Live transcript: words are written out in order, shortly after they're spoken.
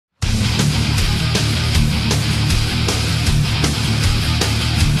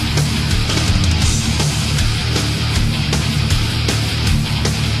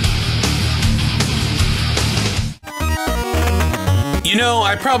know,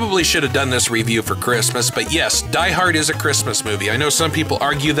 I probably should have done this review for Christmas, but yes, Die Hard is a Christmas movie. I know some people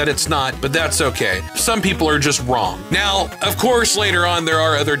argue that it's not, but that's okay. Some people are just wrong. Now, of course, later on, there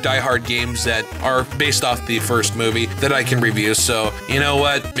are other Die Hard games that are based off the first movie that I can review, so you know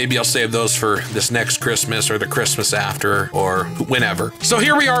what? Maybe I'll save those for this next Christmas or the Christmas after or whenever. So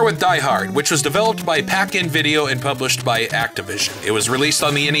here we are with Die Hard, which was developed by Pac-In Video and published by Activision. It was released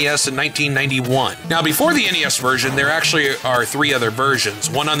on the NES in 1991. Now, before the NES version, there actually are 3 other versions,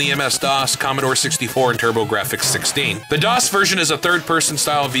 one on the MS-DOS, Commodore 64, and TurboGrafx 16. The DOS version is a third-person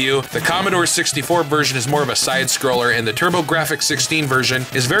style view, the Commodore 64 version is more of a side-scroller, and the TurboGrafx 16 version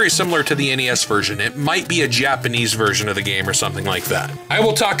is very similar to the NES version. It might be a Japanese version of the game or something like that. I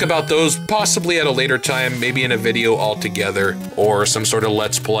will talk about those possibly at a later time, maybe in a video altogether, or some sort of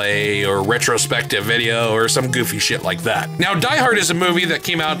Let's Play or retrospective video or some goofy shit like that. Now, Die Hard is a movie that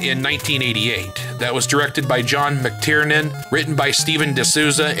came out in 1988 that was directed by John McTiernan, written by Steven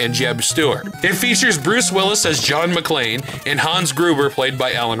D'Souza and Jeb Stewart. It features Bruce Willis as John McClane and Hans Gruber played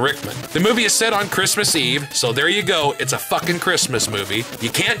by Alan Rickman. The movie is set on Christmas Eve, so there you go, it's a fucking Christmas movie. You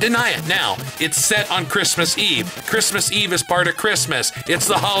can't deny it now. It's set on Christmas Eve. Christmas Eve is part of Christmas. It's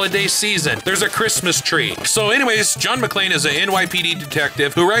the holiday season. There's a Christmas tree. So anyways, John McClane is an NYPD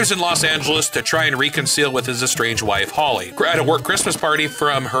detective who arrives in Los Angeles to try and reconcile with his estranged wife, Holly. At a work Christmas party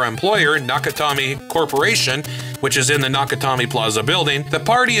from her employer, Nakatomi Corporation, which is in the Nakatomi Plaza building, the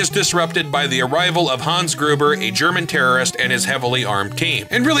party is disrupted by the arrival of Hans Gruber, a German terrorist, and his heavily armed team.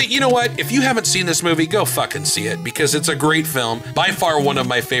 And really, you know what? If you haven't seen this movie, go fucking see it, because it's a great film, by far one of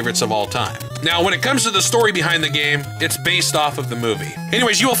my favorites of all time. Now, when it comes to the story behind the game, it's based off of the movie.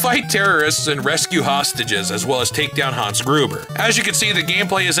 Anyways, you will fight terrorists and rescue hostages, as well as take down Hans Gruber. As you can see, the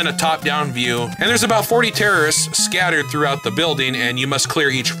gameplay is in a top-down view, and there's about 40 terrorists scattered throughout the building, and you must clear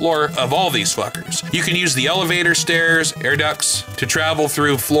each floor of all these fuckers. You can use the elevator, stairs, air ducts to travel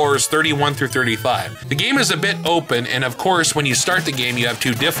through floors 31 through 35. The game is a bit open, and of course, when you start the game, you have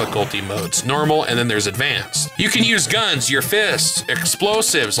 2 difficulty modes, normal and then there's advanced. You can use guns, your fists,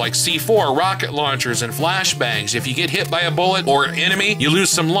 explosives like C4, rocket launchers, and flashbangs. If you get hit by a bullet or enemy, you lose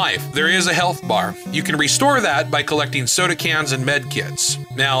some life. There is a health bar. You can restore that by collecting soda cans and med kits.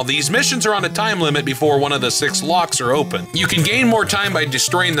 Now, these missions are on a time limit before one of the 6 locks are open. You can gain more time by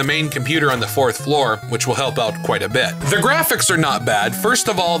destroying the main computer on the 4th floor, which will help out quite a bit. The graphics are not bad. First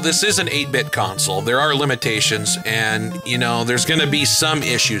of all, this is an 8-bit console. There are limitations, and you know, there's gonna be some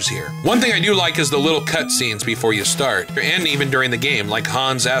issues here. One thing I do like is the little cutscenes before you start, and even during the game, like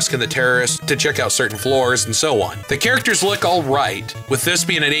Hans asking the terrorists to check out certain floors and so on. The characters look all right. With this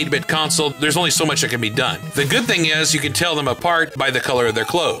being an 8-bit console, there's only so much that can be done. The good thing is you can tell them apart by the color of their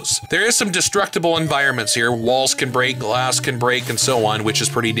clothes. There is some destructible environments here. Walls can break, glass can break, and so on, which is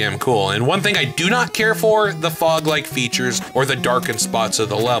pretty damn cool. And one thing I do not care for, the fog-like features or the darkened spots of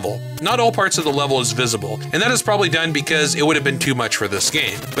the level. Not all parts of the level is visible, and that is probably done because it would have been too much for this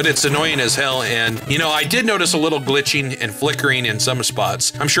game. But it's annoying as hell, and you know, I did notice a little glitching and flickering in some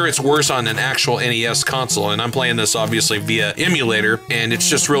spots. I'm sure it's worse on an actual NES console, and I'm playing this obviously via emulator, and it's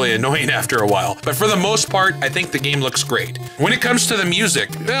just really annoying after a while. But for the most part, I think the game looks great. When it comes to the music,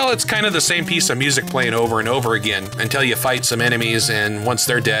 well, it's kind of the same piece of music playing over and over again until you fight some enemies, and once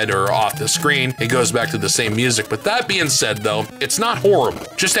they're dead or off the screen, it goes back to the same music. But that being said though, it's not horrible.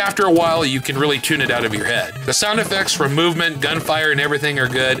 Just after a while, you can really tune it out of your head. The sound effects from movement, gunfire, and everything are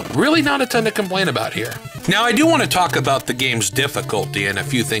good. Really not a ton to complain about here. Now, I do want to talk about the game's difficulty and a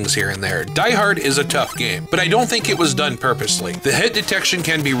few things here and there. Die Hard is a tough game, but I don't think it was done purposely. The hit detection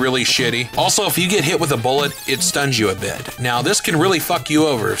can be really shitty. Also, if you get hit with a bullet, it stuns you a bit. Now, this can really fuck you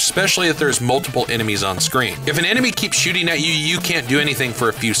over, especially if there's multiple enemies on screen. If an enemy keeps shooting at you, you can't do anything for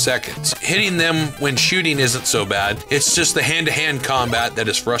a few seconds. Hitting them when shooting isn't so bad. It's just the hand-to-hand combat that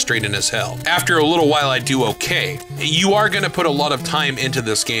is frustrating as hell. After a little while, I do okay. You are going to put a lot of time into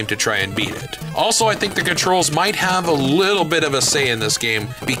this game to try and beat it. Also, I think the controls might have a little bit of a say in this game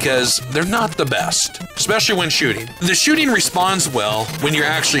because they're not the best, especially when shooting. The shooting responds well when you're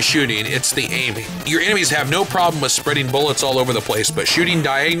actually shooting, it's the aiming. Your enemies have no problem with spreading bullets all over the place, but shooting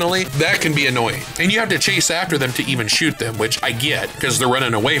diagonally, that can be annoying. And you have to chase after them to even shoot them, which I get because they're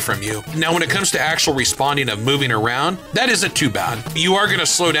running away from you. Now, when it comes to actual responding of moving around, that isn't too bad. You are going to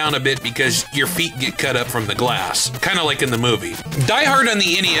slow down a bit because your feet get cut up from the glass, kind of like in the movie. Die Hard on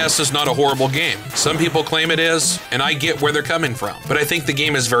the NES is not a horrible game. Some people people claim it is, and I get where they're coming from. But I think the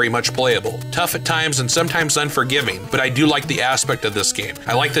game is very much playable. Tough at times and sometimes unforgiving, but I do like the aspect of this game.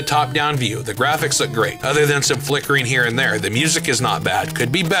 I like the top-down view. The graphics look great, other than some flickering here and there. The music is not bad.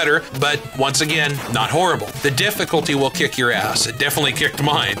 Could be better, but once again, not horrible. The difficulty will kick your ass. It definitely kicked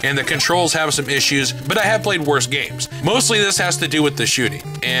mine, and the controls have some issues, but I have played worse games. Mostly this has to do with the shooting,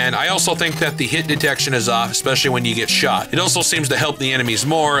 and I also think that the hit detection is off, especially when you get shot. It also seems to help the enemies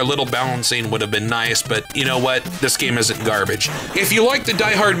more. A little balancing would have been nice, but you know what? This game isn't garbage. If you like the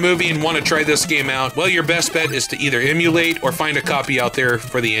Die Hard movie and want to try this game out, well, your best bet is to either emulate or find a copy out there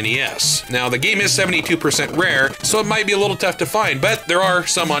for the NES. Now, the game is 72% rare, so it might be a little tough to find, but there are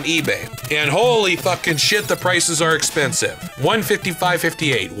some on eBay. And holy fucking shit, the prices are expensive.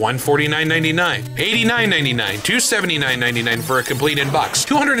 $155.58, $149.99, $89.99, $279.99 for a complete in-box,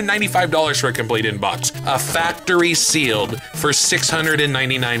 $295 for a complete in-box, a factory sealed for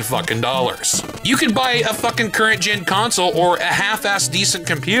 $699 fucking dollars. You can buy a fucking current gen console or a half-ass decent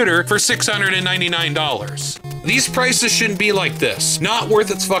computer for $699. These prices shouldn't be like this. Not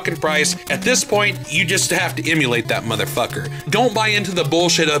worth its fucking price. At this point, you just have to emulate that motherfucker. Don't buy into the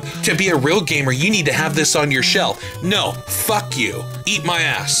bullshit of, to be a real gamer, you need to have this on your shelf. No, fuck you. Eat my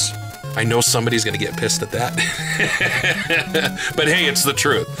ass. I know somebody's gonna get pissed at that. But hey, it's the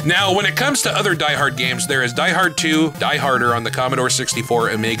truth. Now, when it comes to other Die Hard games, there is Die Hard 2, Die Harder on the Commodore 64,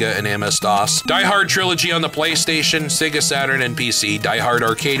 Amiga, and MS-DOS, Die Hard Trilogy on the PlayStation, Sega Saturn, and PC, Die Hard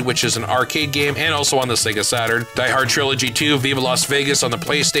Arcade, which is an arcade game, and also on the Sega Saturn, Die Hard Trilogy 2, Viva Las Vegas on the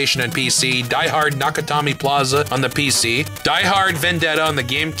PlayStation and PC, Die Hard Nakatomi Plaza on the PC, Die Hard Vendetta on the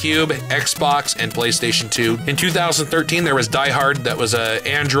GameCube, Xbox, and PlayStation 2. In 2013, there was Die Hard that was an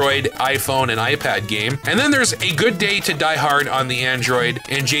Android, iPhone, and iPad game. And then there's A Good Day to Die Hard on the Android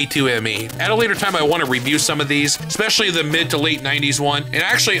and J2ME. At a later time, I want to review some of these, especially the mid to late 90s one, and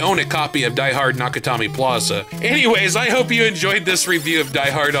actually own a copy of Die Hard Nakatomi Plaza. Anyways, I hope you enjoyed this review of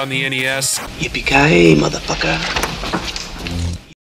Die Hard on the NES. Yippee-ki-yay, motherfucker.